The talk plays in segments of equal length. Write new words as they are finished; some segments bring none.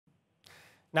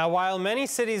Now, while many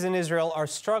cities in Israel are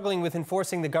struggling with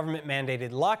enforcing the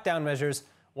government-mandated lockdown measures,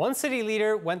 one city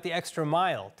leader went the extra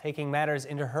mile, taking matters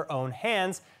into her own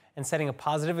hands and setting a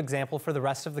positive example for the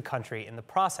rest of the country in the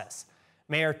process.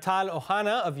 Mayor Tal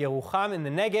Ohana of Yerucham in the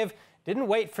Negev didn't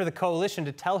wait for the coalition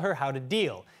to tell her how to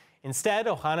deal. Instead,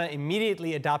 Ohana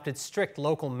immediately adopted strict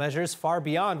local measures far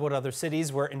beyond what other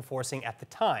cities were enforcing at the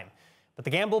time. But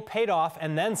the gamble paid off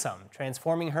and then some,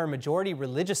 transforming her majority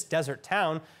religious desert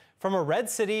town from a red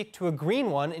city to a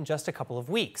green one in just a couple of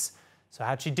weeks. So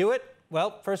how'd she do it?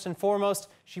 Well, first and foremost,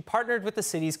 she partnered with the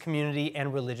city's community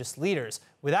and religious leaders,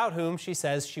 without whom she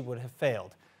says she would have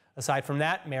failed. Aside from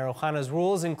that, Mayor Ohana's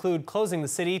rules include closing the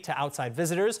city to outside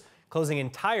visitors, closing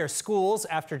entire schools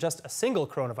after just a single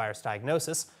coronavirus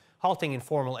diagnosis, halting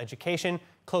informal education,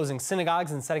 closing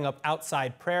synagogues and setting up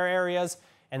outside prayer areas,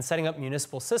 and setting up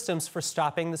municipal systems for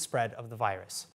stopping the spread of the virus.